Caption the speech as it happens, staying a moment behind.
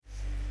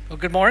Well,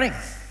 good morning.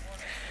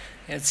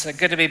 It's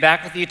good to be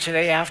back with you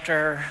today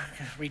after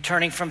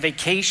returning from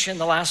vacation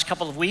the last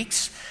couple of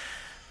weeks.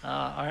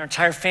 Our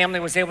entire family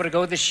was able to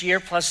go this year,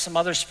 plus some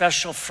other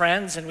special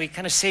friends, and we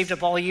kind of saved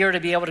up all year to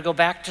be able to go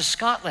back to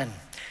Scotland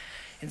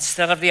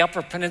instead of the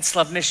Upper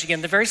Peninsula of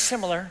Michigan. They're very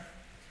similar.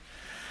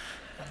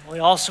 We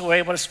also were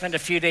able to spend a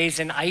few days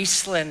in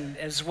Iceland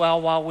as well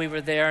while we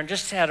were there, and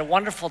just had a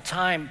wonderful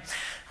time.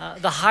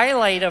 The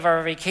highlight of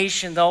our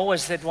vacation, though,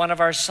 was that one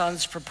of our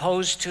sons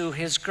proposed to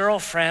his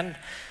girlfriend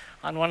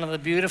on one of the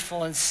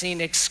beautiful and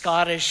scenic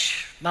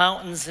Scottish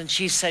mountains, and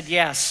she said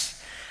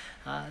yes.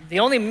 The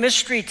only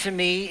mystery to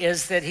me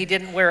is that he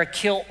didn't wear a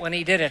kilt when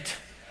he did it.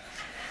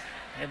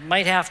 It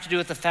might have to do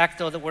with the fact,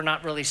 though, that we're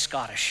not really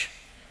Scottish.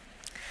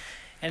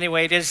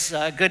 Anyway, it is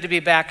good to be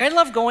back. I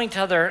love going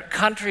to other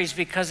countries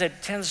because it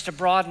tends to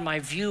broaden my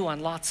view on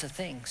lots of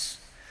things.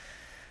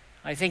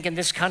 I think in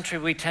this country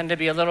we tend to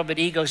be a little bit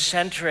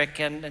egocentric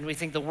and we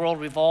think the world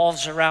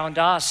revolves around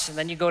us. And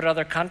then you go to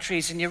other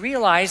countries and you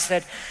realize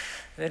that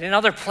in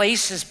other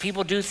places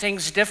people do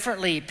things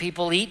differently.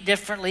 People eat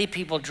differently,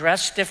 people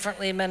dress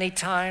differently many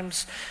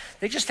times.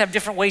 They just have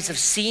different ways of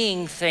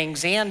seeing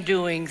things and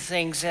doing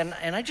things. And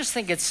I just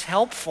think it's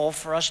helpful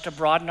for us to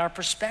broaden our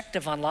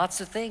perspective on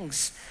lots of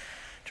things,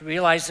 to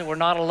realize that we're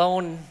not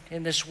alone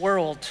in this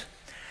world.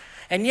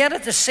 And yet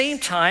at the same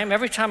time,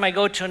 every time I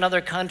go to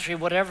another country,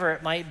 whatever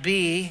it might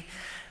be,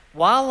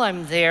 while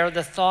I'm there,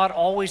 the thought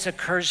always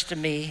occurs to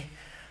me,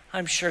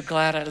 I'm sure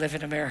glad I live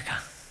in America.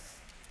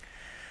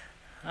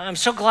 I'm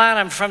so glad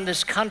I'm from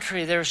this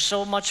country. There's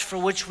so much for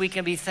which we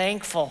can be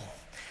thankful.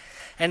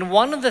 And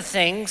one of the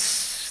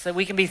things that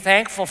we can be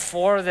thankful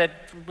for that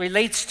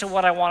relates to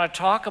what I want to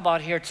talk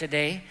about here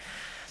today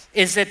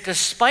is that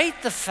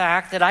despite the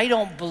fact that I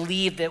don't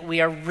believe that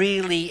we are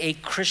really a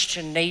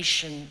Christian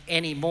nation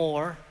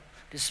anymore,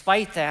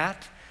 despite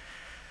that,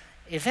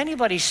 if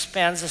anybody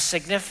spends a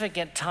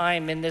significant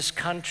time in this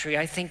country,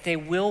 I think they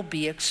will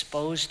be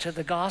exposed to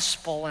the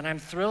gospel, and I'm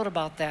thrilled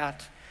about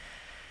that.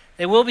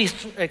 They will be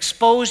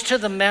exposed to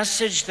the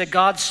message that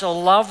God so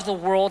loved the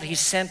world, He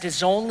sent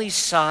His only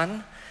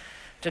Son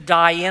to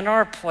die in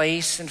our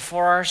place and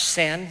for our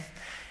sin,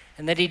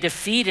 and that He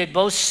defeated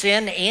both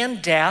sin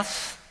and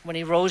death when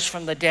He rose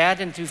from the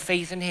dead, and through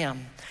faith in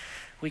Him,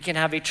 we can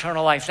have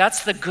eternal life.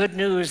 That's the good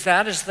news.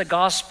 That is the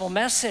gospel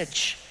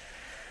message.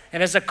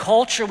 And as a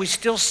culture, we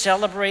still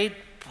celebrate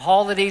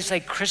holidays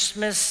like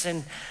Christmas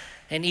and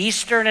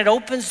Easter, and it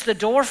opens the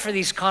door for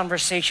these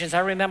conversations. I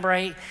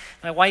remember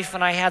my wife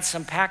and I had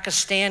some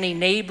Pakistani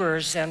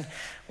neighbors, and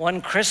one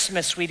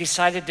Christmas we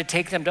decided to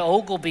take them to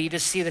Ogilvy to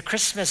see the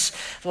Christmas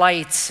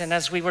lights. And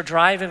as we were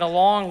driving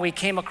along, we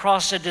came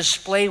across a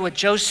display with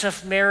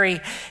Joseph,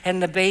 Mary,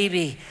 and the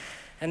baby.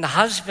 And the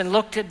husband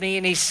looked at me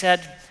and he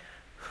said,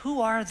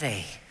 "Who are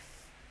they?"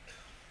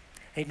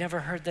 They'd never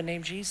heard the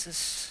name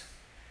Jesus.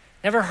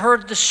 Never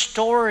heard the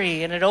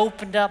story, and it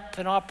opened up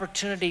an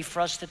opportunity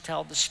for us to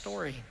tell the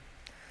story.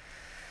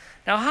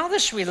 Now, how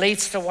this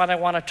relates to what I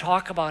want to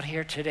talk about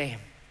here today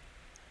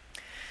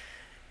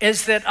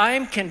is that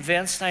I'm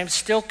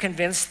still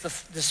convinced,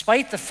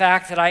 despite the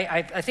fact that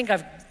I think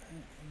I've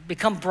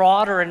become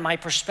broader in my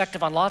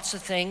perspective on lots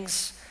of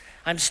things,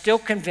 I'm still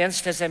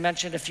convinced, as I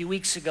mentioned a few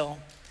weeks ago,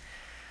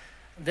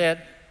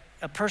 that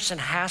a person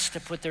has to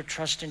put their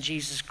trust in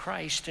Jesus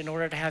Christ in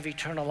order to have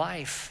eternal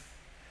life.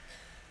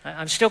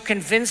 I'm still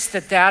convinced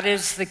that that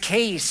is the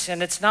case,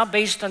 and it's not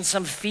based on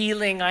some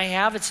feeling I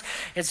have.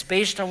 It's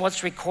based on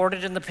what's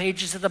recorded in the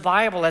pages of the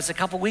Bible. As a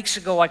couple weeks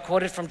ago, I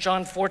quoted from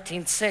John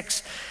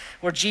 14:6,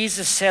 where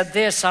Jesus said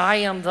this, "I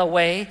am the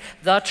way,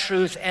 the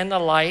truth, and the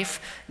life.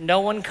 No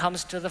one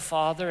comes to the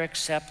Father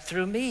except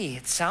through me."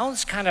 It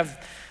sounds kind of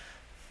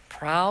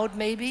proud,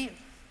 maybe.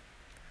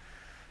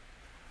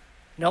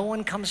 No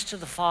one comes to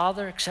the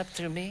Father except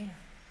through me.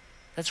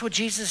 That's what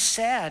Jesus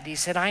said. He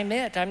said, I'm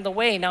it, I'm the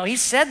way. Now, He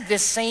said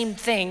this same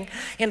thing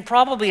in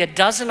probably a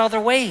dozen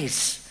other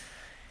ways.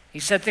 He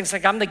said things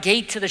like, I'm the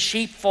gate to the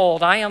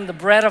sheepfold. I am the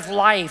bread of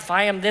life.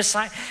 I am this.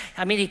 I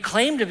mean, He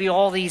claimed to be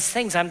all these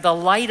things. I'm the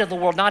light of the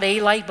world, not a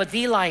light, but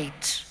the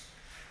light.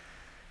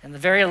 And the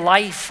very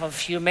life of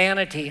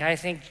humanity. I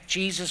think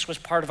Jesus was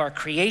part of our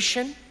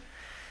creation.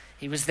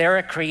 He was there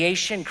at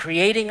creation,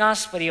 creating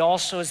us, but He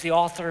also is the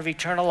author of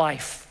eternal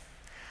life.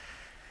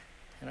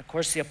 And of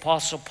course, the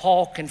Apostle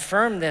Paul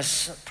confirmed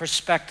this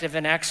perspective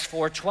in Acts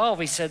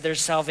 4:12. He said,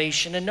 there's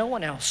salvation in no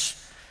one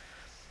else.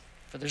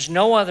 For there's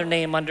no other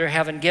name under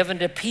heaven given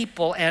to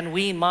people, and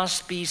we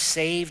must be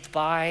saved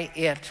by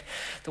it.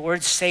 The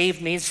word saved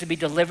means to be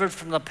delivered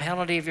from the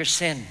penalty of your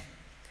sin.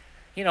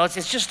 You know,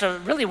 it's just a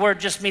really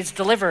word just means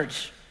delivered.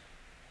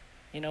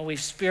 You know,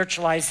 we've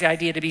spiritualized the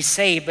idea to be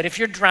saved, but if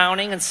you're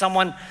drowning and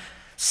someone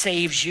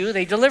saves you,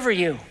 they deliver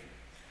you.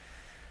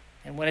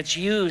 And when it's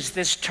used,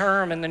 this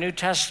term in the New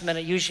Testament,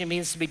 it usually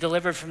means to be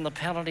delivered from the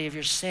penalty of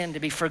your sin, to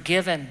be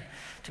forgiven,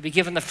 to be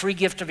given the free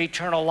gift of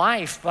eternal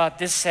life. But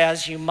this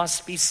says you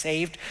must be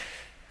saved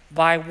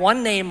by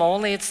one name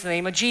only. It's the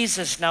name of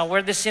Jesus. Now,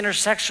 where this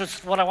intersects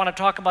with what I want to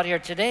talk about here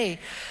today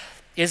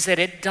is that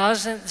it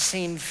doesn't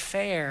seem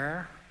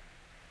fair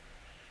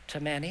to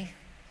many.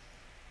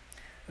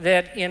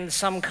 That in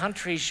some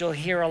countries you'll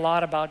hear a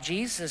lot about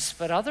Jesus,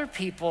 but other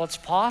people, it's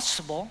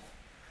possible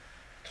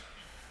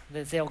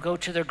that they'll go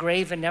to their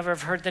grave and never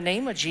have heard the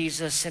name of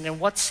Jesus. And in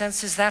what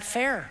sense is that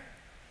fair?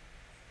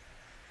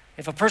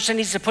 If a person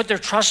needs to put their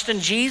trust in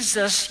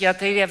Jesus, yet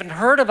they haven't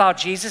heard about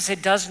Jesus,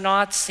 it does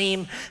not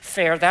seem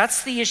fair.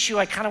 That's the issue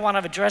I kind of want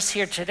to address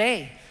here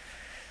today.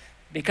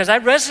 Because I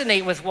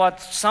resonate with what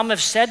some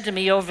have said to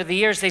me over the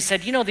years. They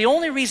said, the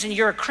only reason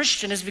you're a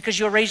Christian is because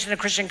you were raised in a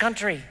Christian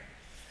country.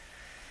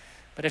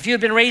 But if you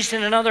had been raised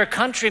in another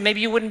country,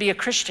 maybe you wouldn't be a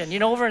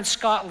Christian. Over in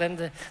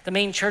Scotland, the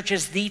main church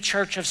is the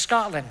Church of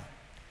Scotland.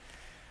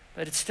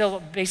 But it's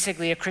still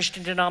basically a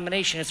Christian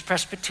denomination. It's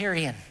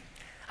Presbyterian.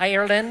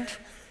 Iceland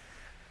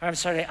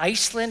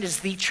is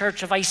the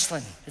Church of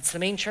Iceland. It's the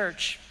main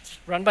church. It's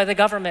run by the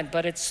government,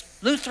 but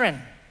it's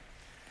Lutheran.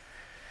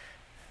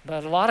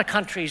 But a lot of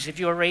countries, if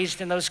you were raised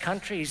in those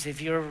countries,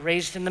 if you're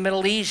raised in the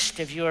Middle East,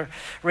 if you're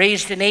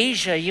raised in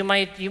Asia, you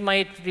might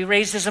be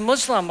raised as a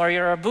Muslim, or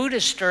you're a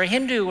Buddhist or a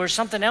Hindu or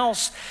something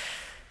else.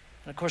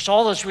 And of course,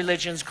 all those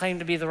religions claim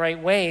to be the right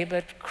way,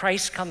 but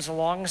Christ comes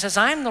along and says,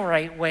 I'm the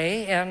right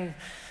way, and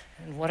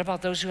what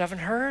about those who haven't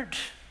heard?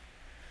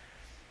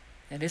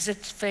 And is it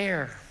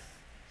fair?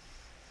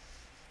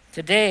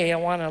 Today, I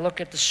want to look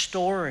at the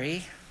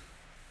story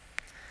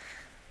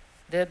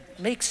that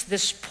makes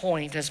this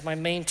point as my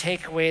main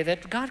takeaway,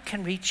 that God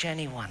can reach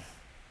anyone.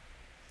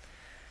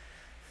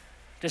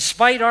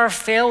 Despite our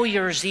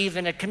failures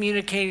even at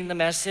communicating the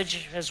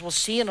message, as we'll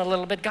see in a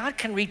little bit, God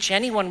can reach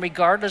anyone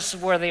regardless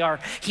of where they are.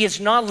 He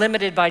is not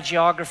limited by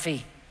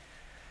geography.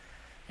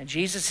 And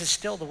Jesus is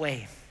still the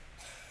way.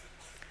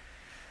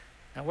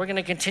 Now we're going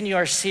to continue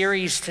our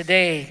series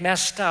today,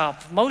 Messed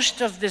Up. Most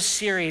of this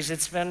series,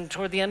 it's been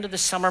toward the end of the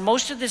summer,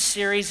 most of this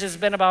series has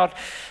been about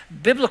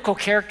biblical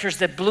characters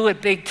that blew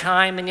it big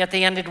time and yet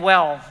they ended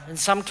well. In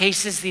some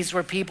cases, these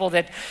were people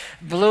that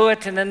blew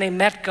it and then they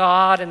met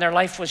God and their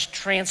life was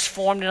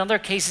transformed. In other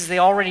cases, they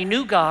already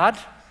knew God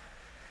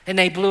and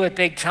they blew it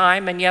big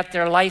time and yet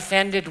their life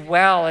ended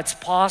well. It's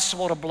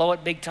possible to blow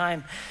it big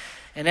time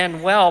and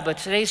end well, but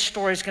today's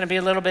story is going to be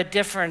a little bit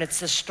different. It's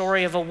the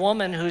story of a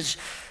woman whose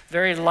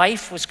very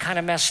life was kind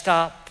of messed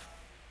up.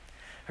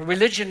 Her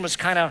religion was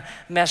kind of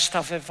messed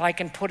up, if I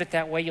can put it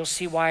that way. You'll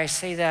see why I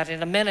say that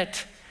in a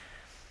minute.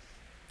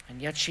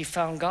 And yet she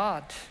found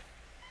God.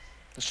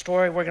 The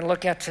story we're going to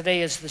look at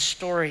today is the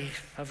story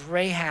of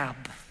Rahab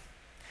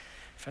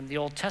from the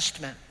Old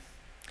Testament.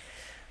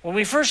 When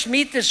we first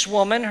meet this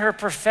woman, her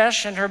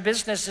profession, her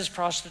business is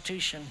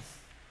prostitution.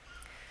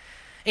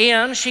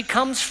 And she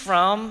comes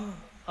from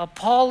a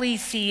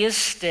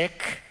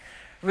polytheistic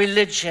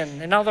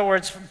religion. In other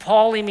words,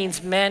 poly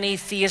means many,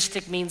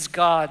 theistic means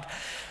God.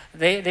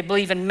 They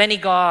believe in many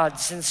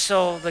gods. And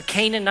so the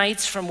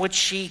Canaanites from which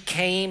she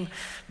came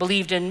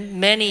believed in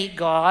many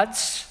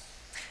gods.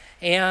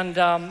 And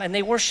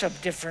they worship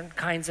different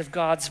kinds of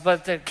gods.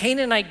 But the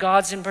Canaanite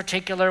gods in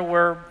particular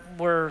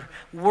were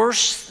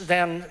worse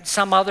than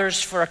some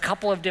others for a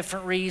couple of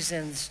different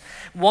reasons.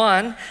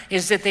 One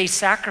is that they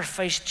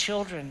sacrificed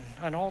children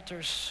on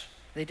altars.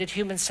 They did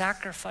human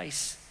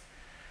sacrifice.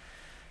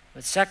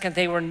 But second,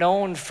 they were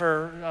known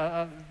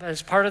for,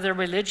 as part of their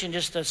religion,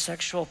 just a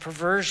sexual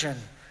perversion.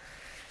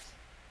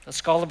 A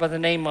scholar by the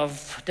name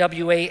of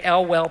W.A.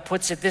 Elwell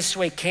puts it this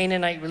way: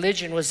 Canaanite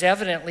religion was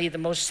evidently the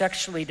most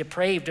sexually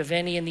depraved of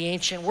any in the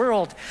ancient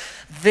world.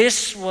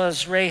 This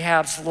was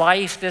Rahab's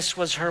life, this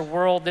was her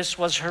world, this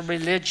was her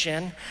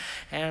religion.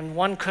 And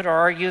one could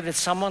argue that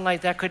someone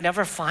like that could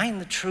never find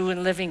the true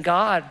and living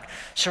God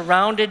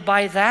surrounded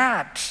by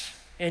that.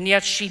 And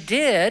yet she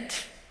did.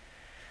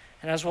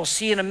 And as we'll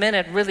see in a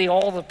minute, really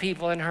all the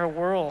people in her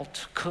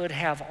world could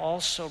have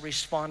also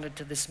responded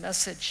to this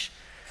message.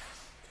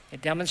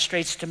 It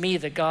demonstrates to me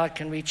that God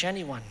can reach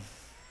anyone.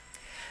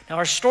 Now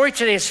our story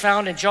today is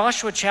found in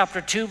Joshua chapter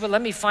 2, but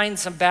let me find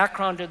some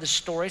background to the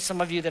story.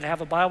 Some of you that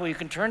have a Bible, you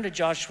can turn to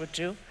Joshua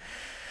 2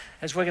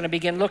 as we're going to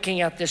begin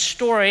looking at this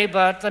story.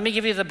 But let me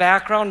give you the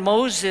background.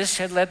 Moses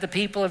had led the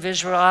people of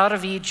Israel out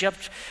of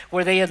Egypt,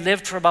 where they had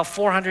lived for about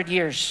 400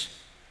 years.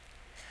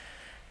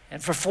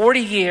 And for 40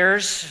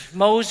 years,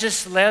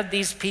 Moses led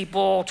these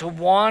people to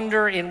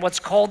wander in what's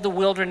called the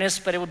wilderness,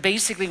 but it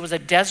basically was a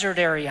desert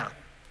area.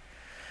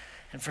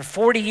 And for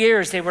 40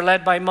 years, they were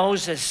led by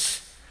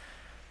Moses.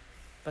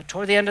 But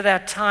toward the end of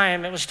that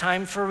time, it was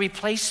time for a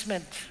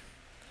replacement.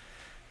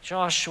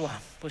 Joshua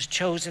was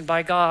chosen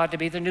by God to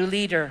be the new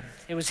leader.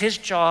 It was his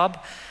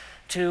job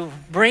to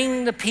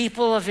bring the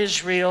people of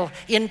Israel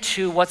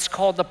into what's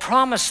called the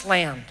Promised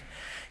Land.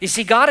 You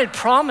see, God had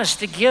promised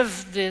to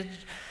give the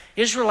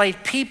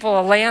Israelite people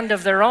a land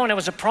of their own. It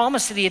was a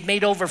promise that he had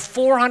made over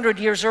 400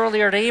 years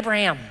earlier to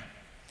Abraham.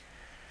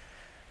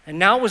 And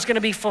now it was going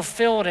to be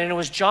fulfilled, and it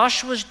was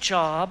Joshua's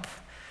job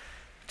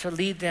to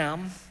lead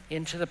them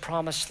into the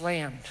promised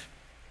land.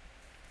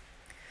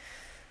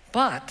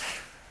 But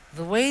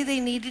the way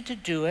they needed to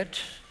do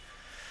it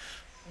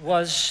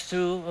was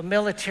through a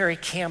military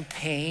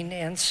campaign,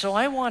 and so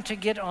I want to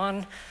get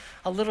on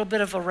a little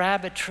bit of a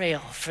rabbit trail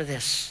for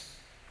this.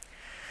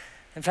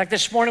 In fact,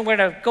 this morning we're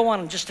going to go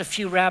on just a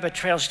few rabbit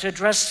trails to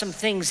address some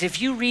things.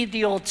 If you read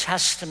the Old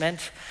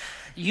Testament,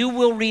 you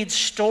will read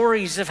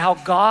stories of how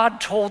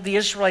God told the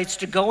Israelites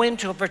to go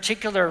into a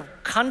particular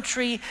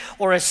country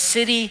or a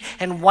city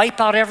and wipe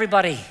out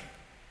everybody.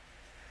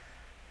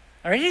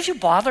 Are any of you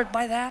bothered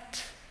by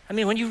that? I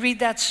mean, when you read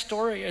that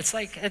story, it's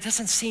like, it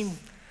doesn't seem...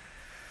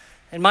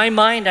 In my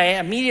mind, I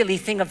immediately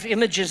think of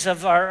images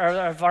of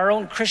our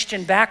own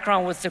Christian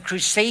background with the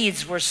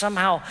Crusades, where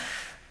somehow,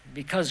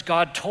 because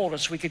God told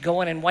us, we could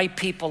go in and wipe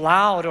people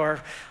out,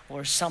 or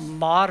some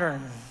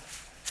modern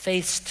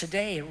faiths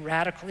today,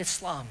 radical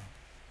Islam.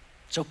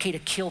 It's okay to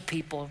kill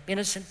people,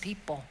 innocent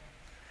people.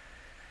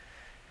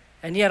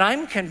 And yet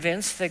I'm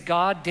convinced that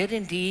God did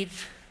indeed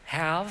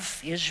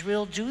have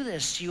Israel do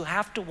this. You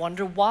have to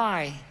wonder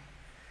why.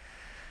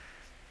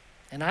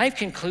 And I've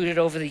concluded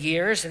over the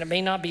years, and it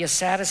may not be a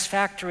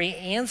satisfactory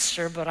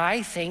answer, but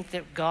I think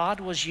that God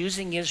was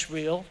using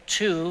Israel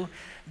to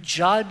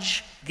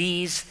judge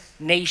these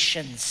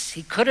nations.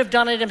 He could have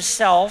done it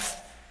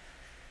himself,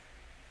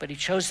 but he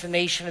chose the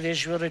nation of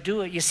Israel to do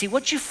it. You see,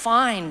 what you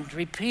find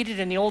repeated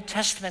in the Old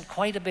Testament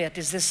quite a bit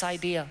is this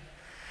idea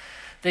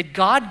that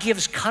God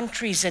gives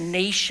countries and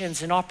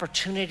nations an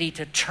opportunity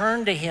to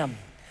turn to him.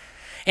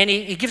 And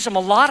he gives them a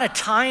lot of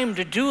time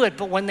to do it,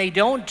 but when they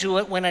don't do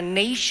it, when a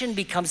nation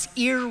becomes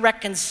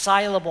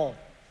irreconcilable,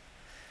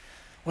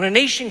 when a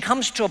nation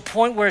comes to a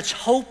point where it's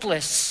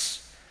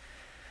hopeless,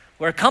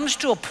 where it comes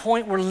to a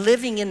point where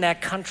living in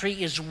that country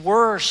is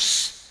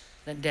worse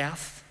than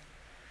death,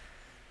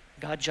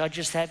 God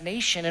judges that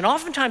nation. And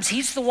oftentimes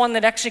he's the one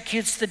that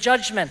executes the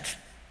judgment,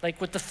 like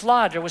with the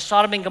flood or with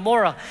Sodom and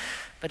Gomorrah.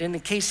 But in the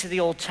case of the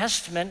Old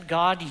Testament,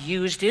 God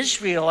used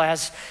Israel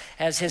as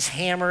his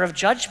hammer of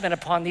judgment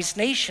upon these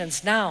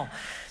nations. Now,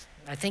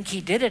 I think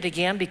he did it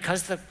again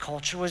because the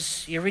culture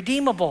was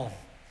irredeemable.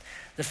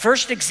 The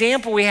first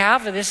example we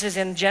have of this is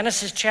in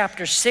Genesis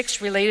chapter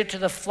 6, related to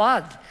the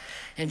flood.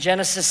 In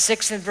Genesis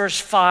 6 and verse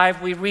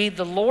 5, we read,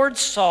 "The Lord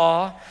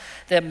saw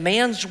that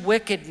man's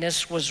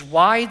wickedness was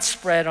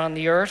widespread on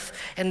the earth,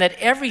 and that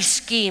every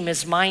scheme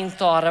his mind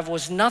thought of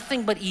was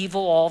nothing but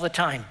evil all the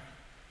time."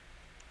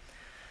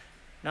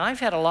 Now,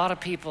 I've had a lot of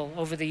people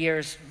over the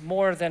years,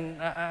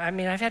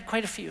 I've had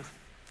quite a few,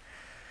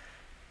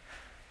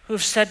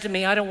 who've said to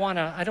me, I don't want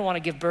to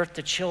give birth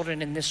to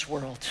children in this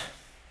world.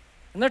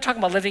 And they're talking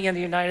about living in the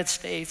United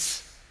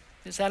States.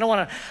 They say, I don't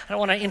want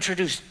to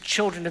introduce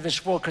children to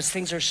this world because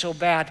things are so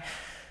bad.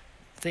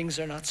 Things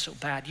are not so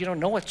bad. You don't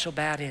know what so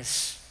bad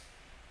is.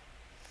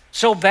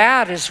 So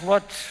bad is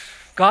what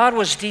God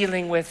was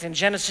dealing with in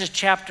Genesis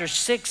chapter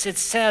 6. It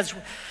says,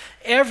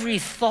 every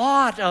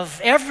thought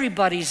of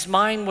everybody's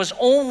mind was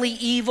only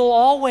evil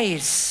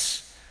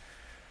always.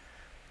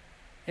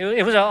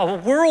 It was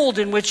a world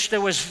in which there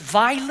was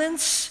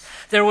violence.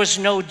 There was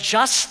no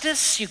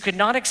justice. You could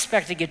not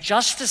expect to get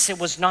justice. It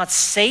was not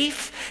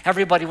safe.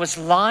 Everybody was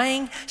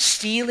lying,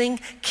 stealing,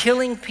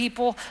 killing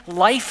people.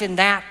 Life in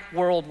that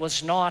world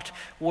was not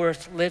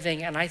worth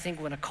living. And I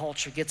think when a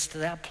culture gets to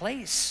that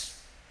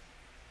place,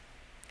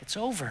 it's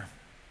over.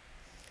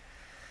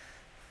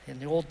 In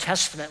the Old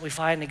Testament, we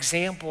find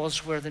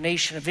examples where the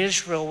nation of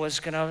Israel was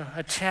going to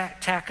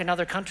attack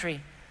another country.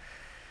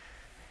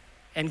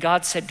 And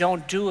God said,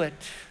 don't do it.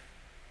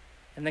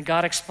 And then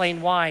God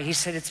explained why. He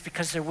said, it's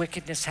because their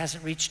wickedness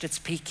hasn't reached its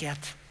peak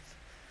yet.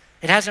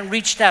 It hasn't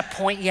reached that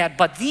point yet.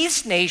 But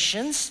these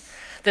nations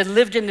that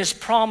lived in this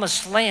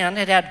promised land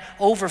had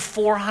over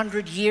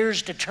 400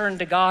 years to turn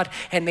to God,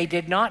 and they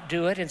did not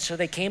do it. And so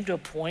they came to a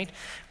point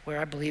where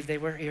I believe they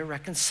were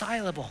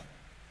irreconcilable.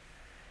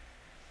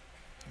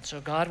 So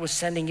God was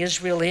sending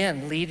Israel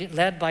in,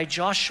 led by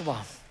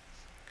Joshua.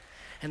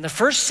 And the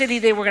first city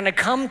they were going to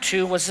come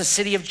to was the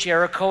city of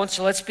Jericho. And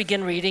so let's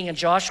begin reading in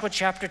Joshua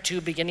chapter 2,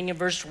 beginning in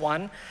verse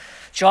 1.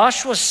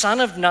 Joshua, son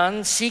of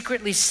Nun,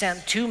 secretly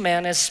sent 2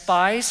 men as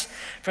spies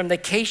from the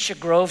acacia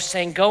grove,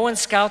 saying, go and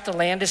scout the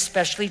land,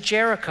 especially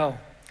Jericho.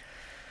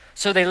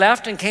 So they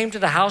left and came to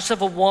the house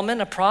of a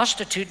woman, a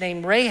prostitute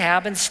named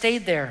Rahab, and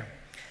stayed there.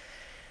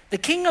 The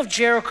king of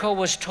Jericho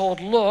was told,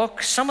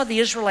 look, some of the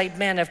Israelite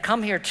men have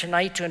come here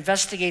tonight to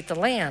investigate the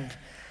land.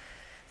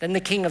 Then the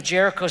king of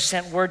Jericho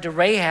sent word to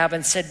Rahab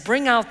and said,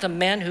 bring out the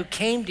men who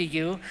came to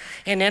you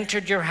and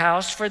entered your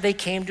house, for they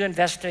came to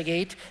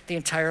investigate the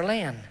entire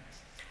land.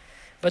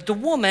 But the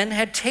woman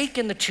had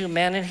taken the 2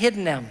 men and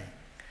hidden them.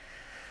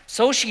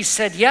 So she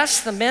said,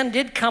 yes, the men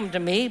did come to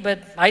me, but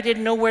I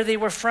didn't know where they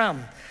were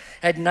from.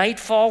 At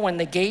nightfall, when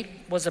the gate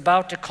was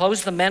about to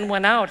close, the men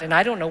went out, and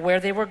I don't know where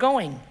they were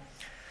going.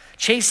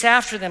 Chase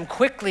after them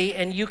quickly,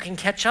 and you can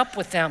catch up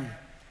with them.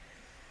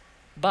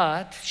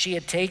 But she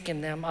had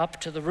taken them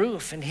up to the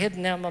roof and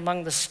hidden them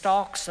among the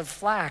stalks of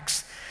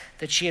flax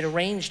that she had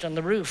arranged on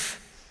the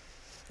roof.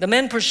 The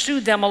men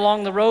pursued them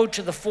along the road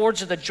to the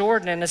fords of the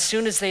Jordan, and as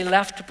soon as they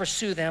left to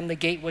pursue them, the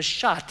gate was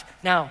shut.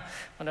 Now,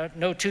 I want to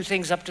note 2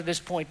 things up to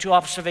this point, 2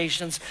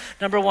 observations.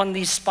 Number 1,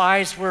 these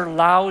spies were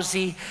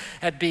lousy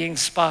at being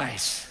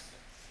spies.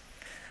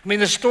 I mean,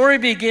 the story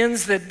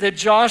begins that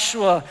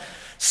Joshua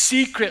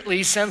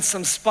secretly sends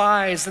some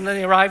spies, and then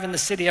they arrive in the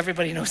city.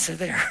 Everybody knows they're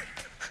there.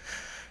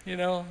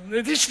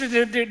 They just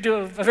didn't do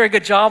a very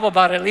good job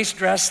about it, at least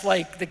dress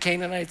like the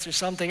Canaanites or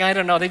something. I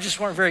don't know. They just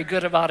weren't very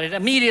good about it.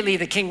 Immediately,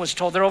 the king was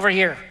told, they're over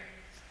here,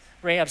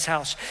 Rahab's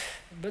house.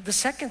 But the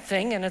second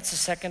thing, and it's the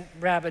second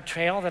rabbit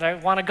trail that I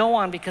want to go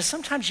on, because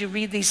sometimes you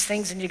read these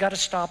things and you got to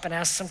stop and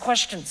ask some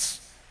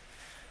questions.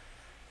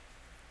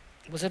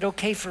 Was it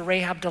okay for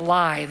Rahab to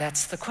lie?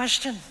 That's the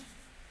question.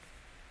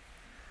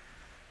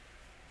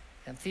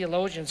 And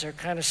theologians are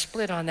kind of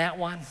split on that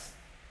one.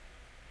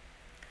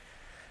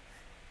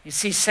 You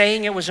see,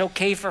 saying it was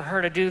okay for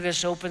her to do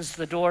this opens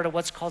the door to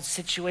what's called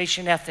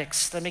situation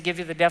ethics. Let me give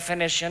you the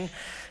definition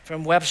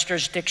from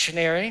Webster's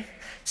dictionary.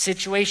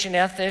 Situation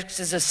ethics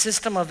is a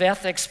system of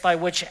ethics by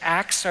which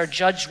acts are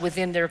judged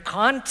within their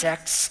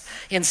context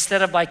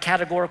instead of by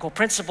categorical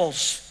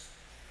principles.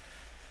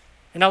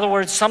 In other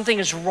words, something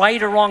is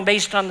right or wrong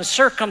based on the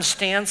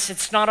circumstance.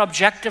 It's not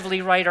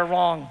objectively right or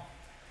wrong.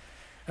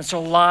 And so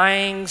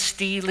lying,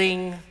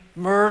 stealing,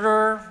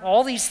 murder,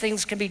 all these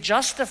things can be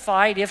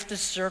justified if the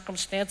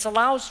circumstance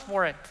allows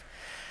for it.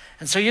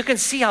 And so you can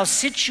see how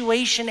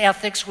situation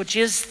ethics, which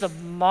is the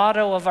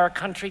motto of our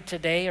country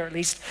today, or at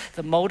least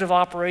the mode of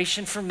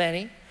operation for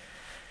many,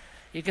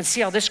 you can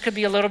see how this could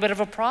be a little bit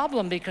of a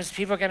problem because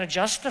people are going to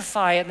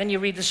justify it. And then you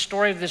read the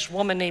story of this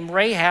woman named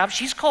Rahab.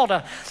 She's called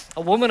a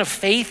woman of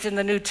faith in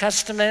the New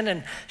Testament,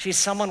 and she's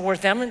someone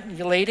worth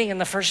emulating. And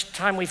the first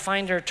time we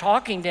find her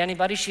talking to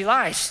anybody, she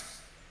lies.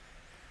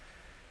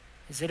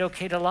 Is it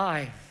okay to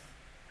lie?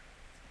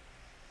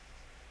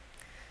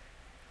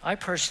 I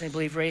personally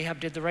believe Rahab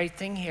did the right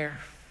thing here.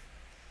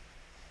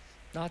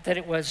 Not that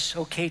it was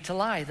okay to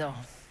lie, though.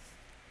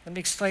 Let me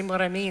explain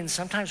what I mean.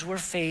 Sometimes we're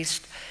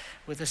faced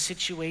with a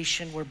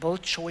situation where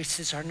both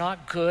choices are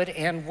not good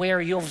and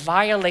where you'll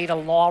violate a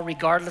law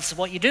regardless of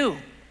what you do.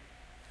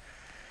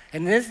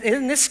 And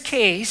in this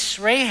case,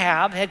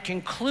 Rahab had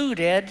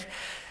concluded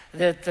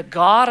that the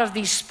God of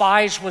these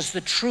spies was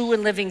the true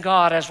and living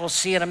God, as we'll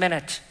see in a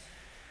minute.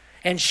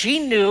 And she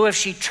knew if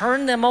she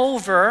turned them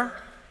over,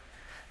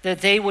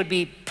 that they would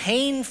be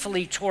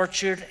painfully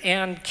tortured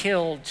and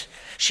killed.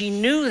 She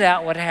knew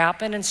that would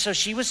happen, and so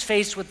she was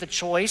faced with the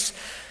choice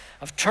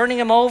of turning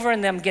them over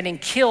and them getting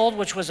killed,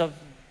 which was a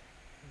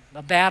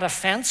bad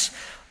offense,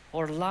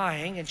 or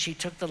lying, and she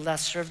took the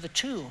lesser of the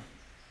two.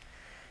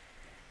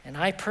 And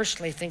I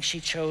personally think she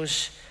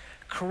chose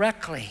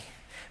correctly.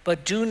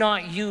 But do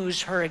not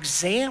use her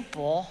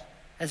example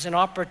as an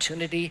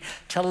opportunity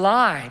to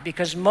lie,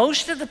 because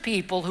most of the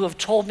people who have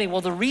told me,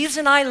 well, the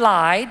reason I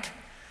lied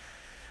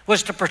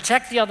was to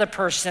protect the other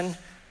person,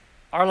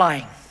 are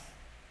lying.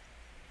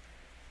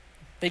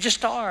 They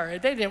just are.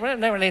 They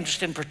weren't really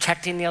interested in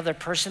protecting the other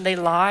person. They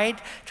lied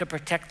to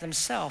protect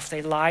themselves.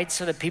 They lied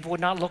so that people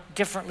would not look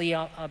differently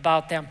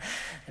about them.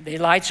 They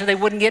lied so they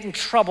wouldn't get in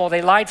trouble.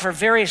 They lied for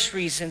various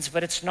reasons,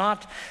 but it's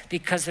not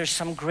because there's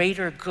some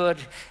greater good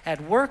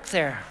at work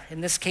there.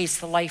 In this case,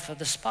 the life of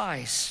the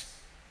spies.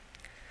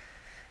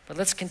 But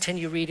let's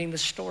continue reading the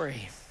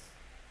story.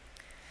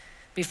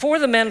 Before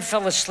the men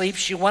fell asleep,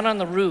 she went on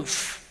the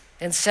roof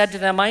and said to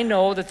them, I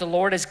know that the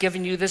Lord has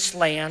given you this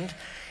land,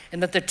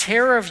 and that the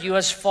terror of you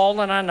has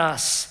fallen on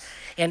us,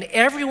 and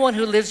everyone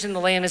who lives in the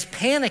land is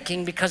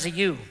panicking because of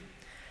you.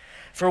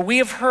 For we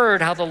have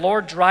heard how the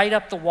Lord dried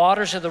up the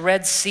waters of the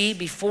Red Sea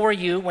before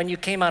you when you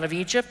came out of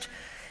Egypt,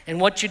 and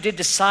what you did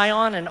to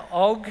Sihon and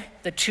Og,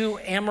 the two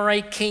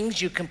Amorite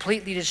kings you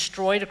completely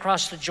destroyed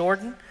across the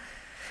Jordan.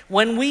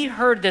 When we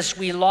heard this,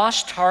 we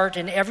lost heart,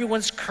 and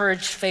everyone's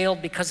courage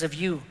failed because of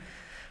you.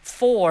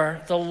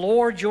 For the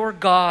Lord your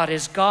God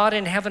is God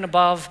in heaven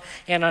above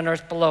and on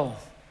earth below.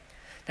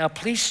 Now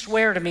please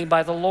swear to me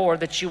by the Lord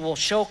that you will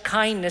show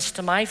kindness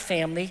to my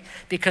family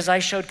because I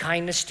showed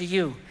kindness to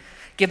you.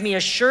 Give me a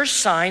sure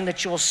sign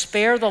that you will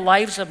spare the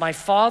lives of my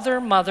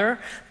father, mother,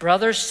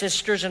 brothers,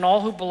 sisters, and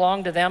all who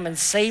belong to them, and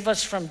save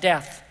us from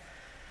death.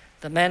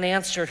 The men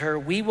answered her,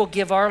 we will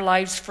give our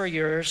lives for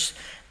yours.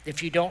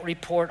 If you don't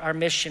report our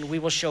mission, we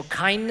will show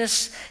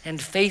kindness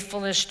and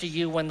faithfulness to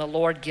you when the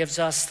Lord gives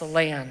us the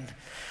land.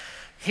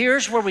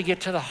 Here's where we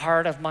get to the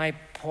heart of my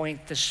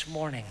point this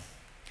morning.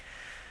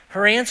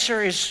 Her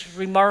answer is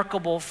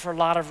remarkable for a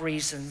lot of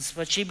reasons,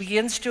 but she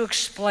begins to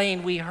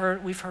explain, we've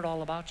heard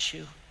all about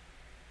you.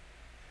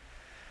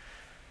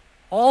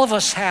 All of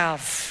us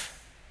have.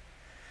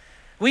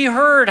 We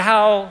heard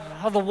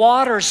how the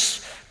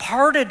waters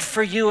parted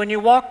for you and you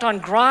walked on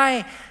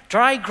dry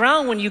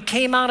ground when you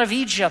came out of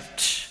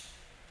Egypt.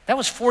 That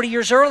was 40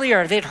 years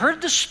earlier. They'd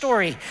heard the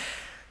story.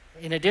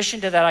 In addition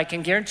to that, I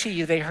can guarantee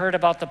you they heard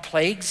about the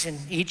plagues in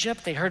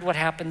Egypt. They heard what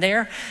happened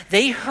there.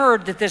 They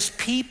heard that this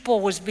people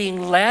was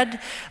being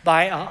led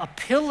by a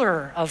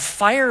pillar of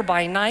fire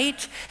by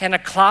night and a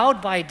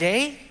cloud by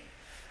day.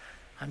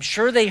 I'm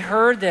sure they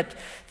heard that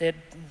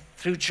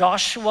through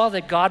Joshua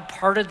that God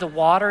parted the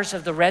waters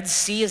of the Red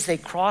Sea as they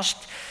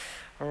crossed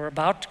or were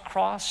about to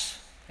cross.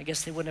 I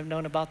guess they wouldn't have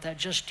known about that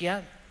just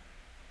yet.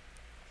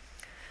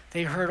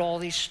 They heard all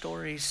these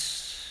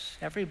stories.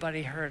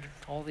 Everybody heard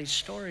all these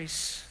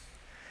stories.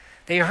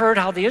 They heard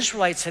how the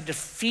Israelites had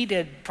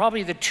defeated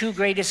probably the two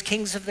greatest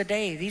kings of the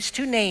day. These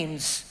two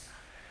names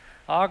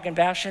Og and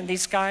Bashan,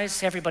 these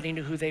guys, everybody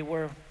knew who they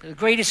were. The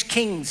greatest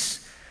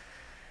kings.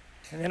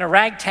 And then a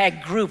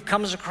ragtag group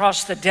comes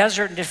across the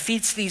desert and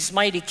defeats these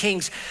mighty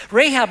kings.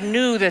 Rahab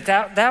knew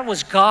that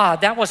was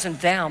God. That wasn't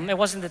them. It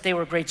wasn't that they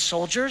were great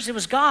soldiers. It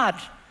was God.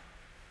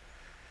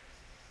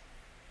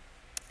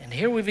 And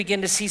here we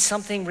begin to see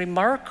something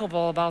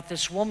remarkable about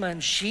this woman.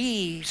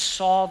 She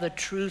saw the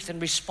truth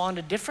and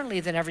responded differently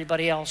than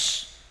everybody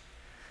else.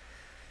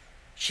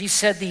 She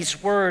said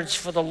these words,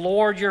 "For the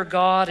Lord your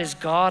God is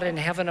God in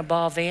heaven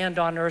above and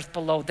on earth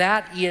below."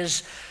 That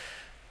is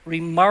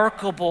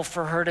remarkable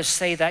for her to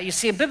say that. You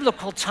see, in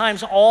biblical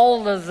times,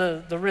 all of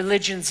the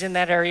religions in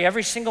that area,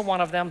 every single one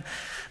of them,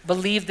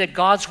 believed that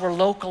gods were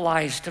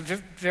localized to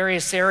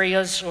various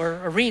areas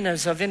or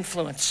arenas of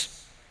influence.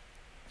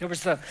 There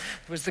was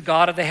the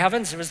God of the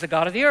heavens, there was the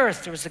God of the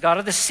earth, there was the God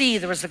of the sea,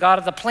 there was the God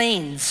of the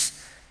plains,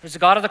 there was the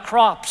God of the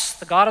crops,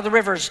 the God of the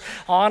rivers,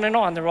 on and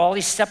on. There were all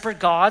these separate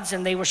gods,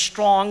 and they were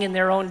strong in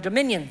their own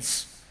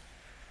dominions.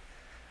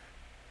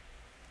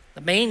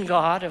 The main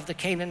god of the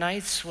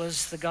Canaanites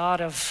was the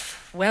god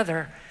of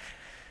weather,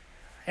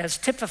 as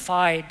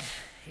typified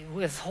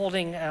with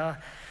holding a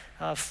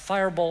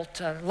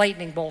firebolt, a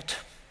lightning bolt,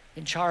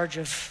 in charge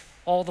of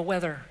all the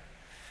weather,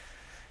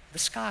 the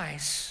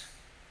skies.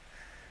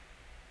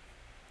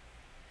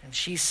 And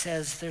she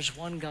says there's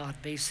one God,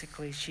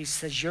 basically. She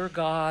says your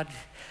God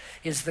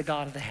is the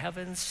God of the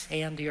heavens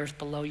and the earth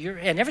below.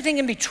 And everything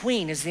in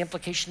between is the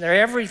implication there.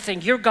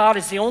 Everything. Your God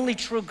is the only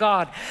true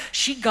God.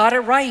 She got it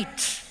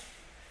right.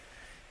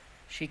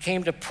 She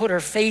came to put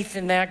her faith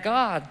in that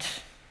God.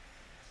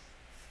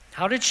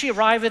 How did she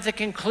arrive at the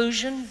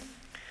conclusion?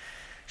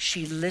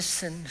 She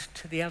listened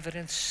to the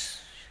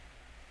evidence.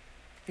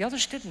 The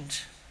others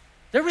didn't.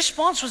 Their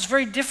response was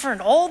very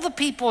different. All the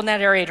people in that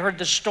area had heard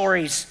the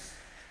stories.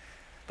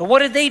 But what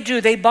did they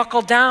do? They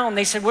buckled down.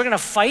 They said, we're going to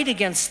fight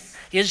against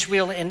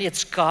Israel and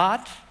its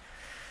God.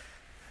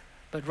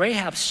 But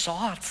Rahab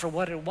saw it for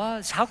what it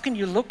was. How can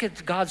you look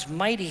at God's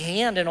mighty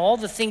hand and all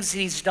the things that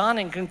he's done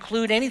and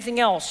conclude anything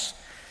else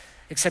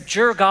except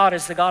your God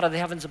is the God of the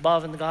heavens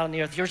above and the God on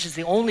the earth? Yours is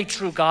the only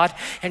true God.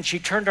 And she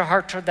turned her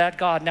heart toward that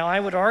God. Now, I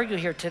would argue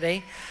here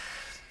today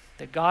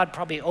that God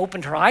probably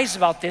opened her eyes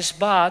about this,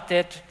 but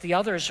that the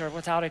others are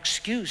without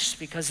excuse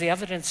because the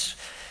evidence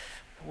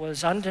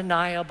was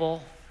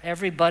undeniable.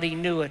 Everybody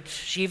knew it.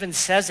 She even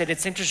says it.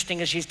 It's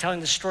interesting as she's telling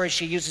the story,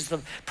 she uses the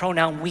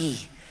pronoun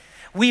we.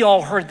 We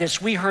all heard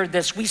this. We heard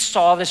this. We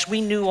saw this. We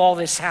knew all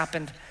this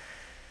happened.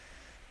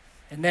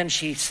 And then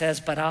she says,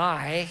 but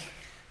I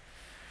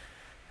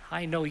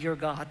know your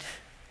God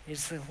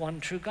is the one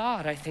true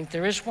God. I think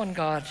there is one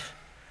God.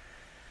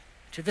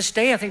 To this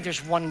day, I think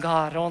there's one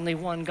God, only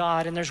one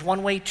God. And there's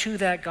one way to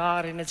that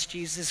God, and it's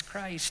Jesus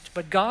Christ.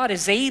 But God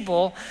is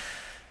able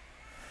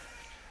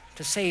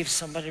to save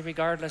somebody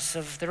regardless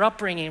of their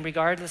upbringing,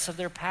 regardless of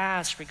their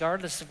past,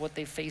 regardless of what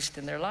they faced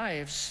in their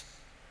lives.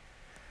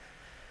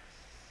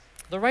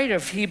 The writer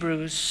of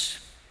Hebrews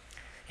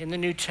in the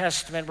New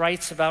Testament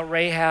writes about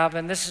Rahab,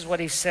 and this is what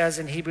he says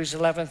in Hebrews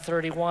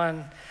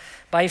 11:31.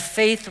 By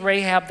faith,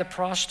 Rahab the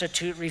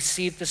prostitute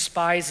received the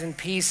spies in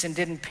peace and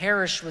didn't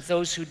perish with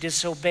those who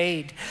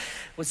disobeyed.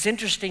 What's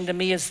interesting to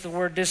me is the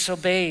word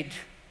disobeyed.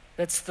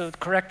 That's the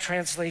correct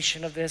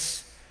translation of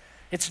this.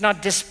 It's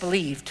not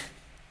disbelieved.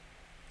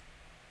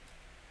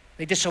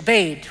 They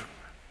disobeyed.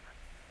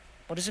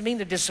 What does it mean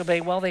to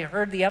disobey? Well, they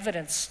heard the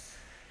evidence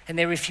and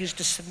they refused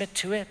to submit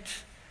to it.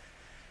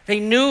 They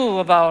knew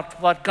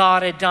about what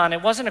God had done.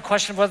 It wasn't a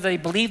question of whether they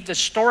believed the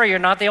story or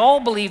not. They all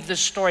believed the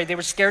story. They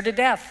were scared to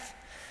death.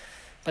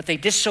 But they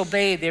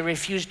disobeyed. They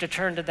refused to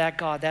turn to that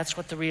God. That's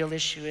what the real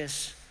issue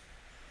is.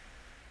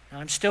 Now,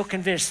 I'm still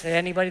convinced that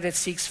anybody that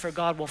seeks for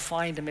God will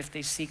find him if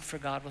they seek for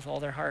God with all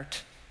their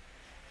heart.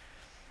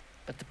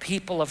 But the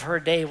people of her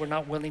day were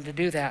not willing to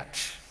do that.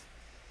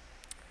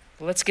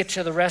 Well, let's get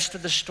to the rest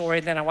of the story.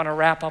 Then I want to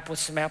wrap up with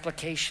some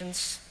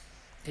applications.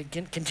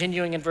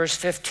 Continuing in verse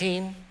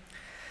 15.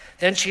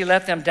 Then she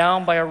let them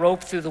down by a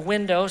rope through the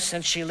window,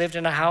 since she lived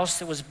in a house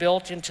that was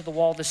built into the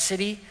wall of the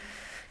city.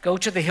 Go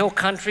to the hill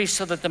country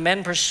so that the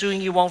men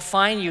pursuing you won't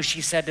find you,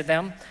 she said to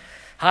them.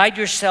 Hide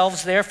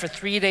yourselves there for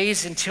 3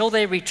 days until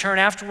they return.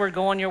 Afterward,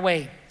 go on your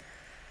way.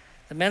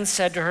 The men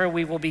said to her,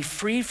 we will be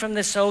free from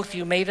this oath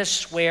you made us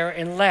swear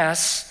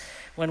unless,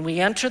 when we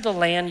enter the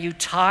land, you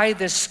tie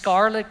this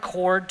scarlet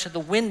cord to the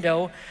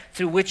window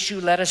through which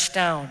you let us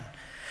down.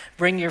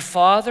 Bring your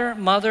father,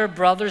 mother,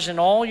 brothers, and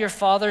all your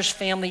father's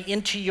family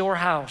into your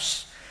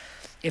house.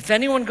 If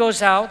anyone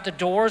goes out the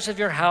doors of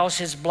your house,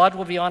 his blood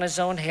will be on his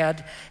own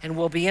head and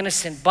will be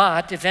innocent.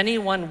 But if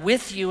anyone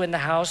with you in the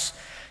house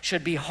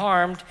should be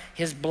harmed,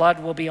 his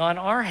blood will be on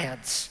our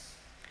heads.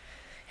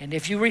 And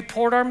if you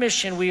report our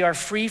mission, we are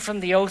free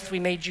from the oath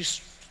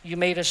you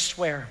made us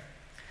swear.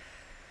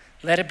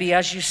 Let it be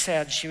as you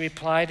said, she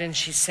replied, and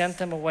she sent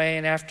them away.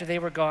 And after they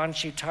were gone,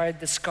 she tied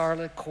the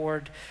scarlet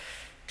cord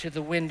to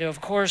the window.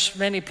 Of course,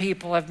 many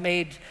people have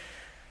made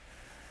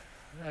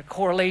a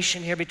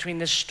correlation here between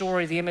this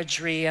story, the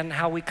imagery, and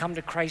how we come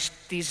to Christ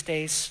these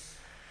days.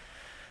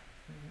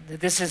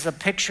 This is a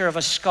picture of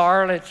a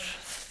scarlet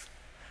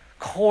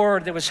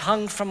cord that was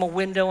hung from a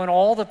window, and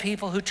all the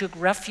people who took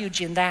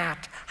refuge in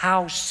that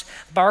house,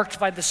 marked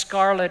by the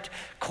scarlet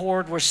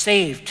cord, were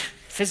saved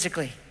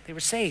physically. They were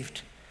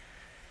saved.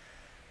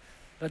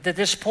 But that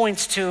this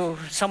points to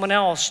someone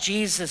else,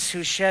 Jesus,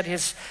 who shed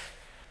his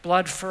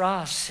blood for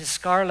us, his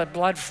scarlet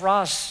blood for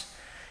us.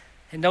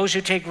 And those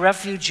who take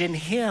refuge in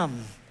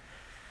him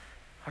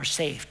are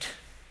saved.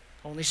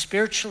 Only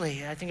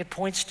spiritually. I think it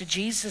points to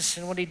Jesus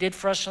and what he did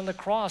for us on the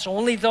cross.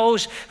 Only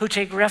those who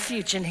take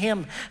refuge in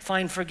him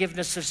find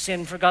forgiveness of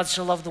sin. For God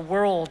so loved the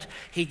world,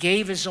 he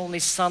gave his only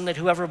Son, that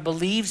whoever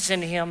believes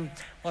in him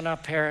will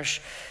not perish,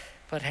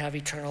 but have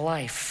eternal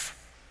life.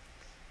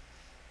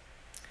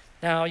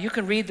 Now, you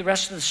can read the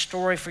rest of the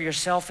story for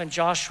yourself in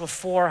Joshua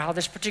 4, how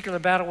this particular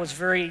battle was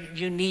very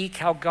unique,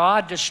 how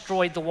God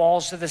destroyed the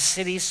walls of the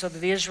city so that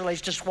the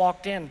Israelites just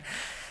walked in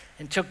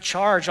and took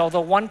charge.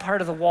 Although one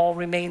part of the wall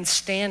remained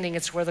standing,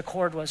 it's where the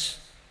cord was.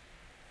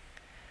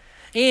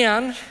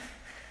 And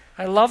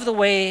I love the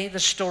way the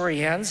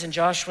story ends. In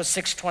Joshua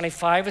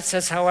 6:25, it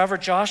says, however,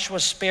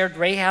 Joshua spared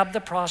Rahab the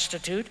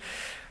prostitute,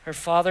 her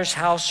father's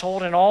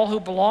household, and all who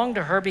belonged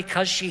to her,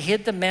 because she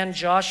hid the men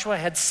Joshua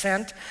had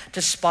sent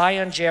to spy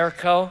on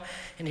Jericho.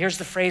 And here's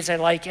the phrase I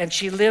like, and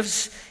she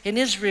lives in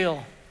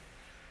Israel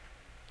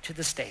to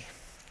this day.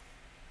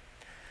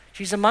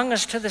 She's among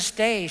us to this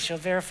day. She'll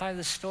verify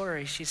the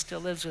story. She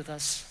still lives with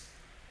us.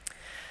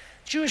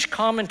 Jewish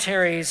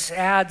commentaries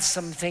add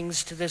some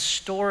things to this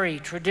story,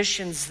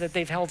 traditions that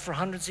they've held for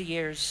hundreds of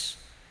years.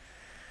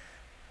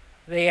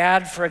 They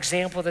add, for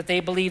example, that they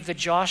believe that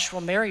Joshua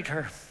married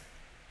her.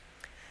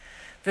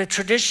 The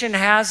tradition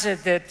has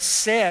it that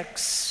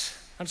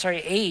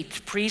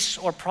 8 priests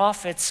or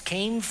prophets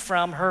came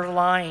from her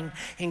line,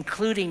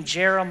 including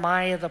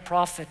Jeremiah the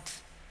prophet.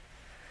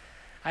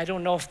 I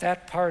don't know if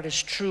that part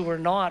is true or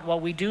not.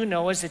 What we do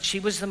know is that she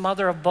was the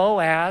mother of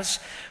Boaz,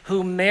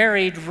 who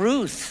married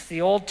Ruth,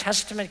 the Old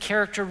Testament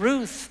character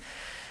Ruth.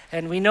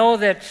 And we know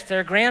that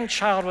their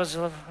grandchild was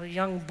a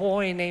young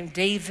boy named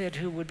David,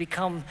 who would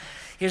become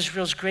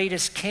Israel's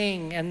greatest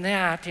king. And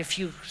that, if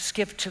you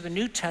skip to the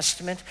New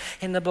Testament,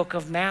 in the book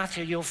of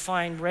Matthew, you'll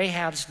find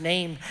Rahab's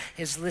name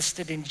is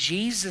listed in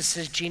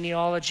Jesus'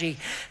 genealogy.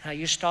 Now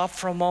you stop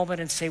for a moment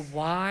and say,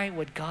 why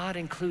would God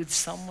include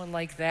someone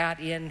like that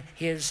in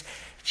his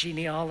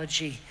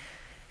genealogy?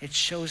 It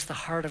shows the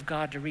heart of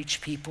God to reach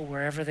people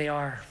wherever they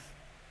are.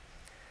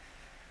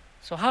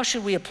 So how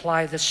should we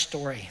apply this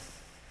story?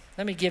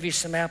 Let me give you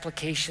some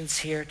applications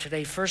here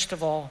today. First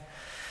of all,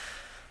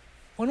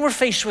 when we're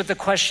faced with the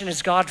question,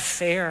 is God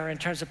fair, in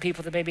terms of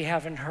people that maybe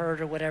haven't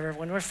heard or whatever,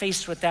 when we're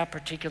faced with that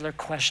particular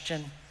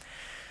question,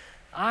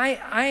 I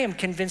am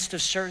convinced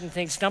of certain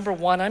things. Number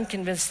one, I'm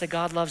convinced that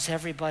God loves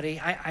everybody.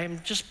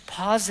 I'm just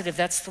positive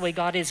that's the way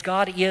God is.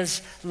 God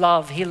is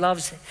love. He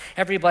loves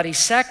everybody.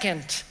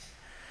 Second,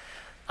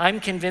 I'm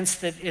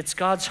convinced that it's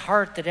God's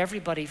heart that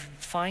everybody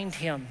find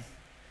him.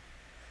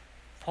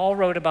 Paul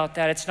wrote about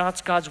that. It's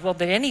not God's will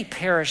that any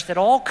perish, that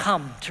all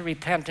come to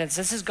repentance.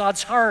 This is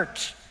God's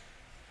heart.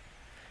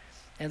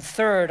 And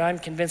third, I'm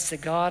convinced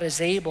that God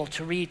is able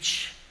to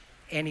reach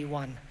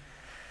anyone.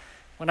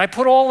 When I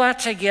put all that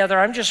together,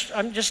 I'm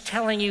just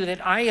telling you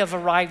that I have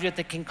arrived at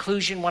the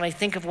conclusion, when I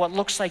think of what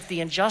looks like the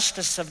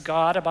injustice of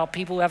God about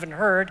people who haven't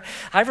heard,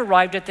 I've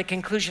arrived at the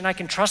conclusion I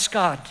can trust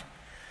God.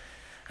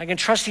 I can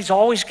trust he's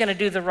always going to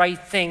do the right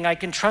thing. I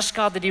can trust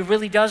God that he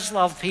really does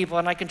love people,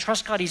 and I can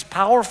trust God he's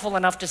powerful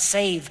enough to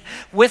save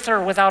with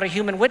or without a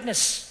human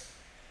witness.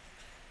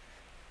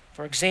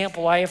 For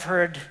example, I have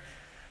heard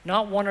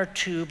not one or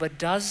two, but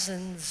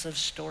dozens of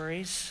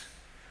stories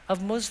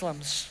of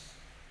Muslims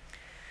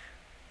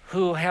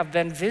who have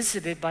been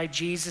visited by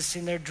Jesus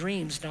in their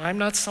dreams. Now, I'm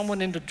not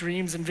someone into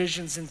dreams and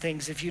visions and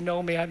things. If you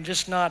know me, I'm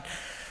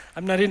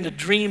not into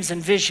dreams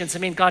and visions. I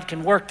mean, God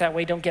can work that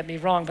way, don't get me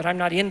wrong, but I'm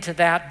not into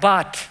that.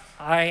 But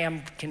I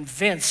am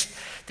convinced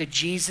that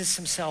Jesus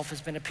himself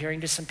has been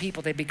appearing to some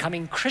people. They're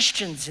becoming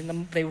Christians.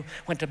 They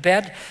went to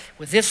bed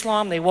with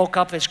Islam. They woke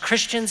up as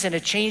Christians, and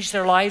it changed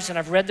their lives. And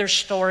I've read their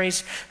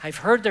stories. I've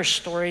heard their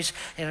stories,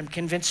 and I'm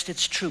convinced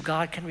it's true.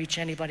 God can reach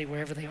anybody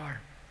wherever they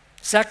are.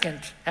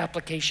 Second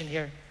application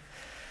here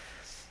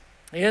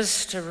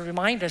is to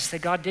remind us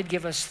that God did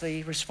give us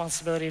the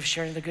responsibility of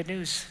sharing the good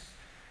news.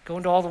 Go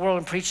into all the world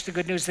and preach the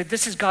good news. That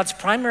this is God's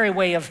primary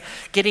way of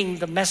getting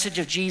the message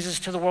of Jesus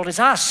to the world, is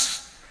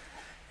us.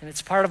 And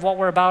it's part of what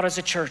we're about as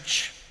a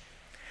church.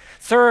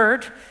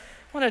 Third,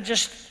 I want to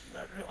just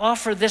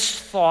offer this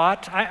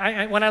thought.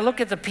 When I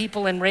look at the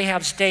people in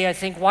Rahab's day, I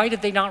think, why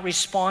did they not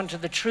respond to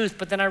the truth?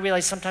 But then I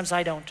realize sometimes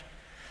I don't.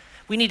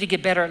 We need to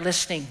get better at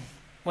listening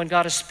when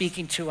God is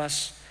speaking to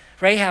us.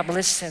 Rahab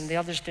listened, the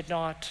others did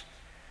not.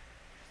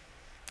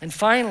 And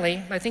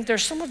finally, I think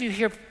there's some of you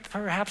here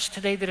perhaps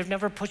today that have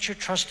never put your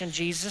trust in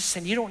Jesus,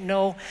 and you don't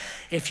know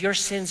if your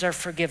sins are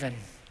forgiven.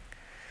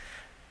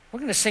 We're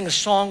going to sing a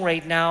song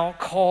right now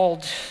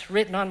called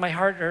Written on My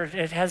Heart, or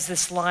it has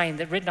this line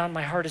that written on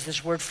my heart is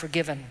this word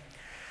forgiven.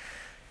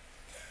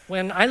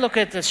 When I look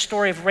at the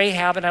story of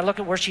Rahab and I look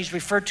at where she's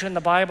referred to in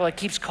the Bible, it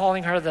keeps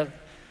calling her the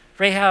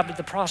Rahab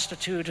the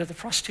prostitute, or the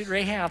prostitute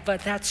Rahab,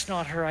 but that's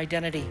not her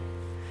identity.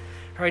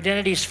 Her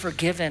identity is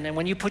forgiven, and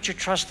when you put your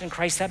trust in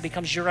Christ, that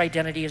becomes your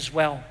identity as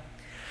well.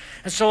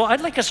 And so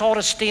I'd like us all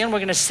to stand. We're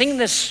going to sing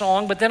this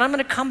song, but then I'm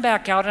going to come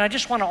back out, and I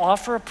just want to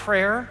offer a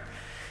prayer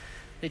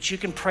that you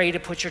can pray to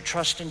put your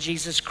trust in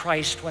Jesus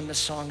Christ when the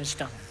song is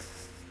done.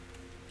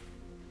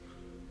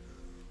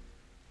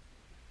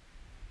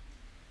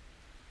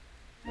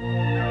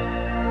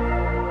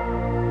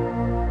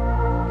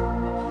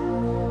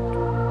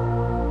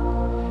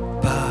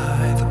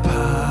 By the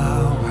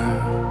power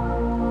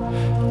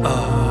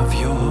of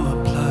your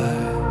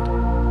blood,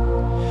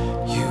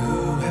 you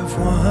have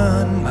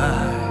won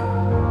my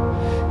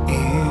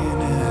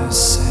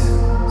innocence.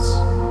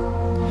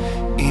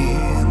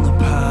 In the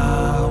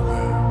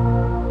power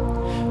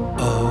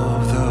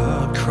of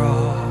the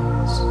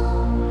cross,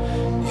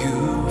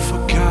 you've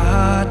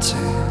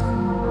forgotten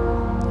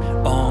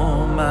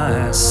all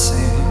my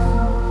sin.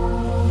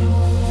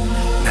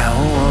 Now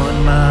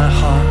on my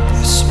heart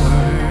this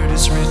word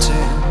is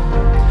written,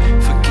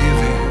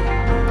 forgiven,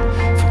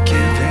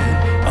 forgiven.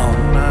 On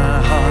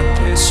my heart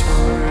this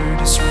word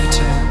is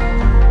written,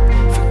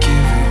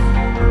 forgiven,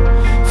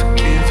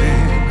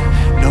 forgiven.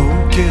 No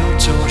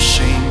guilt or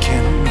shame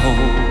can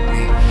hold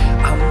me.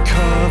 I'm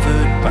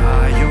covered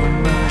by your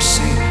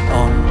mercy.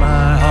 On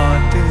my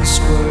heart this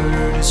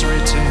word is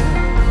written,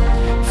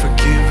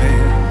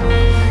 forgiven,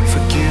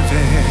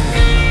 forgiven.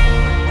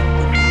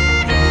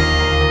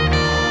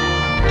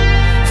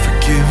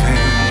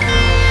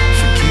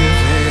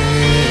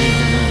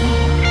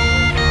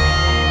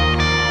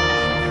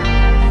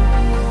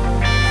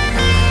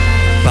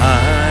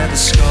 By the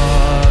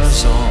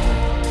scars on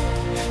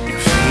your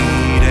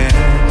feet and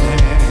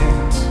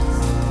hands,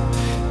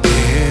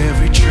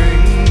 every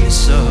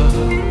trace of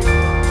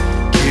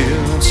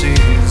guilt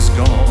is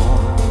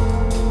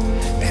gone,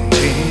 and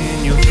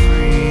in your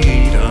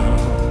freedom,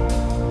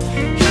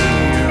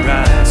 here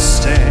I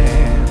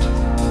stand.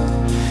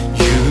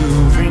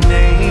 You've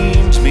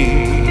renamed me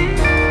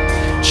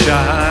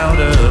child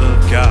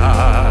of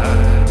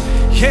God.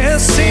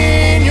 Yes,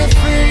 in your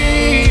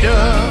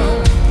freedom,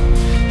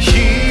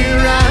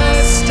 here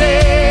I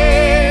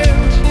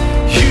stand.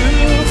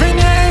 You've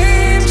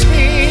renamed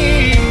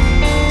me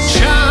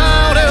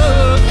child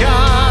of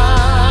God.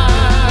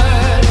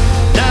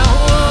 Now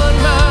on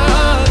my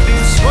heart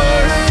this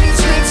word is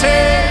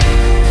written,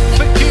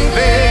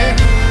 forgiven,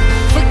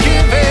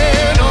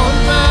 forgiven. On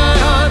my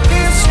heart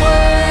this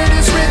word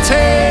is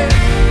written,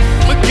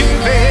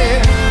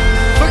 forgiven,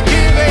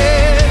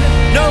 forgiven.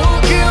 No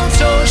guilt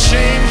or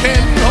shame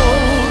can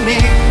hold me.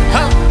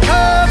 I'm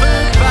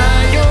covered by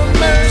your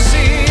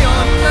mercy.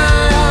 On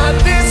my heart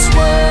this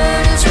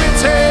word is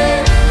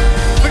written,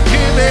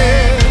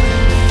 forgiven,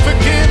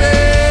 forgiven.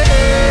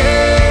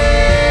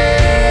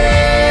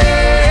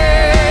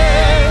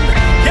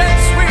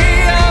 Yes, we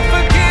are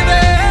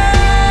forgiven.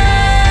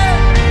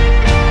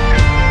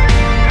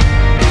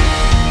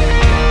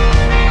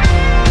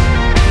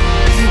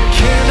 It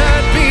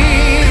cannot be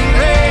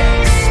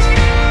erased.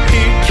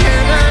 It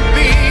cannot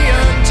be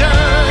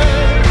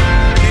undone.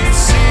 This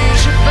is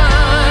your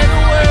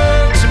final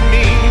word to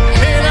me,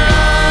 and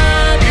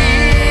I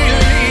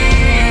believe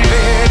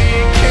it.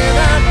 It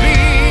cannot be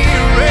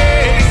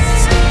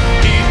erased.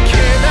 It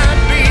cannot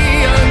be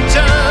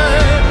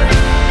undone.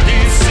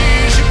 This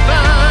is your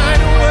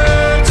final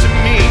word to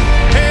me,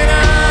 and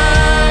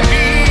I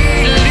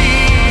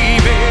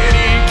believe it.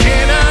 It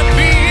cannot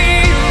be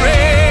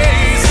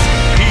erased.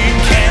 It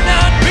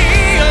cannot be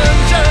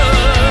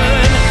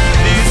undone.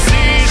 This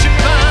is your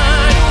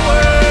final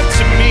word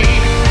to me,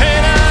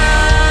 and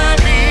I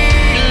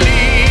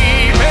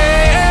believe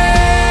it.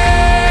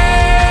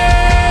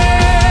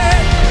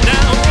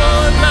 Now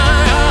on my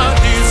heart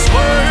this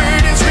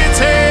word is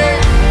written,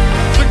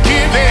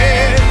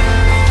 forgiven,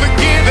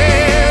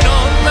 forgiven.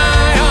 On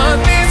my heart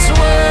this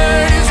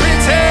word is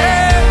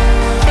written,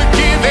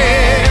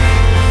 forgiven,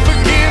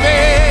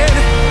 forgiven.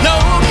 No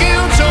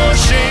guilt or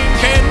shame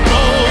can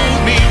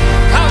hold me.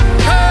 I'm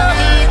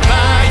covered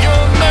by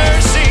your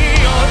mercy.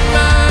 On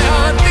my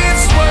heart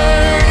this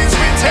word is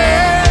written,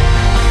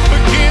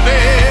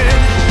 forgiven,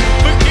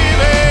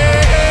 forgiven.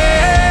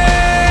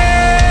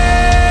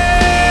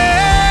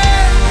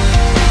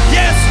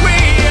 Yes, we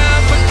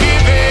are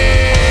forgiven.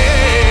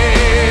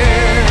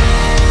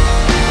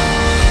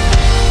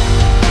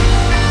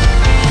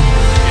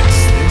 Yes,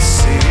 this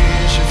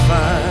is your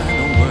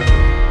final word.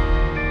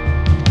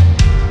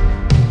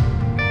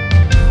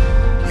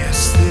 Yes,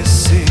 this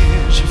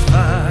is your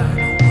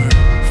final word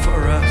for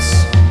us.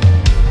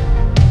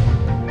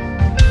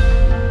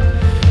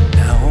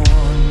 Now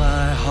on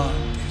my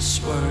heart this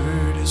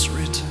word is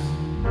written,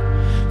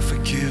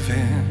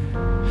 forgiven,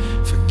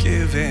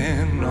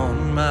 forgiven. On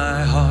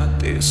my heart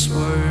this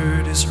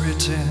word is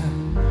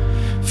written,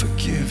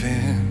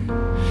 forgiven,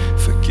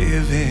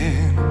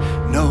 forgiven.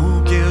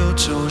 No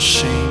guilt or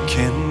shame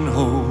can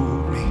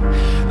hold me.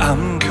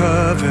 I'm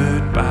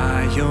covered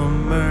by your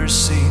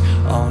mercy.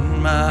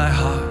 On my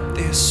heart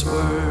this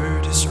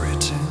word is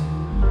written,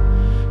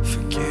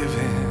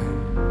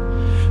 forgiven,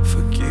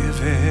 forgiven.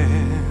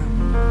 forgiven.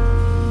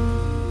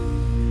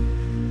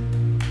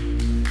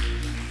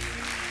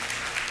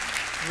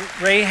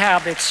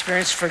 Rahab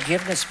experienced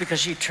forgiveness because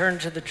she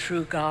turned to the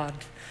true God.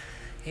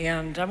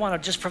 And I want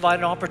to just provide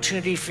an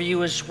opportunity for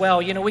you as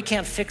well. You know, we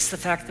can't fix the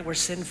fact that we're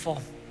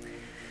sinful.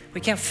 We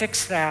can't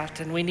fix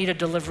that, and we need a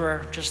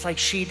deliverer, just like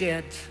she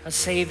did, a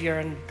savior.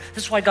 And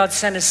this is why God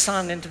sent his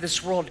son into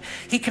this world.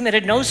 He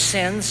committed no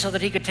sin so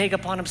that he could take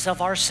upon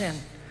himself our sin.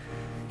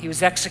 He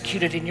was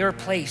executed in your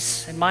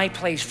place, in my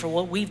place, for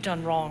what we've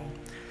done wrong.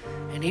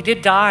 And he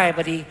did die,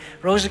 but he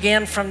rose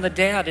again from the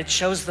dead. It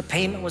shows the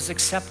payment was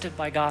accepted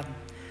by God.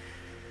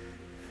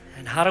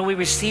 And how do we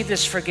receive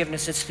this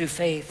forgiveness? It's through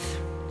faith.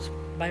 It's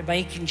by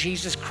making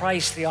Jesus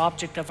Christ the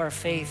object of our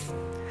faith.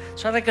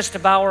 So I'd like us to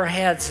bow our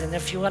heads, and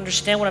if you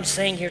understand what I'm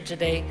saying here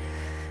today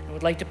and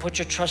would like to put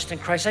your trust in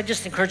Christ, I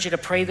just encourage you to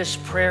pray this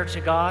prayer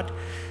to God,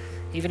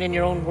 even in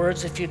your own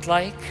words if you'd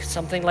like.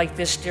 Something like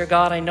this: Dear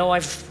God, I know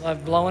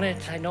I've blown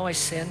it. I know I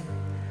sin,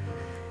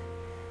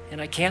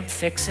 and I can't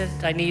fix it.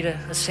 I need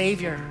a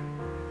Savior.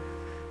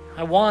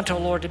 I want, oh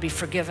Lord, to be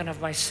forgiven of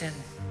my sin.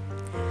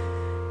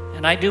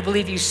 And I do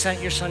believe you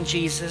sent your son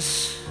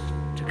Jesus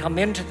to come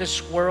into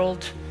this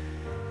world,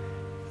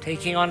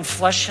 taking on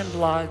flesh and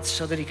blood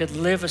so that he could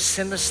live a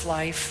sinless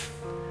life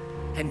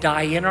and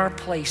die in our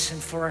place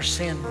and for our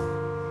sin.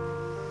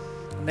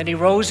 And then he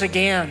rose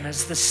again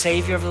as the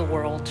Savior of the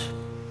world.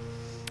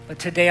 But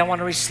today I want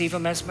to receive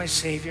him as my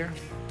Savior.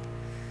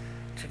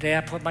 Today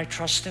I put my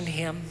trust in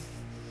him.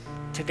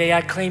 Today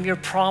I claim your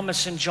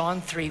promise in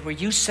John 3, where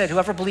you said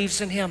whoever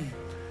believes in him,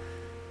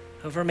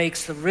 whoever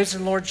makes the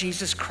risen Lord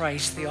Jesus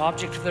Christ the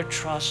object of their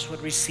trust, would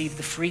receive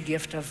the free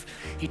gift of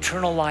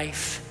eternal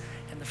life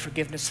and the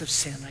forgiveness of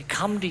sin. I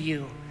come to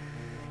you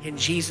in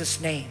Jesus'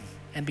 name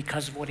and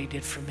because of what he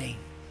did for me.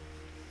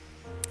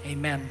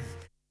 Amen.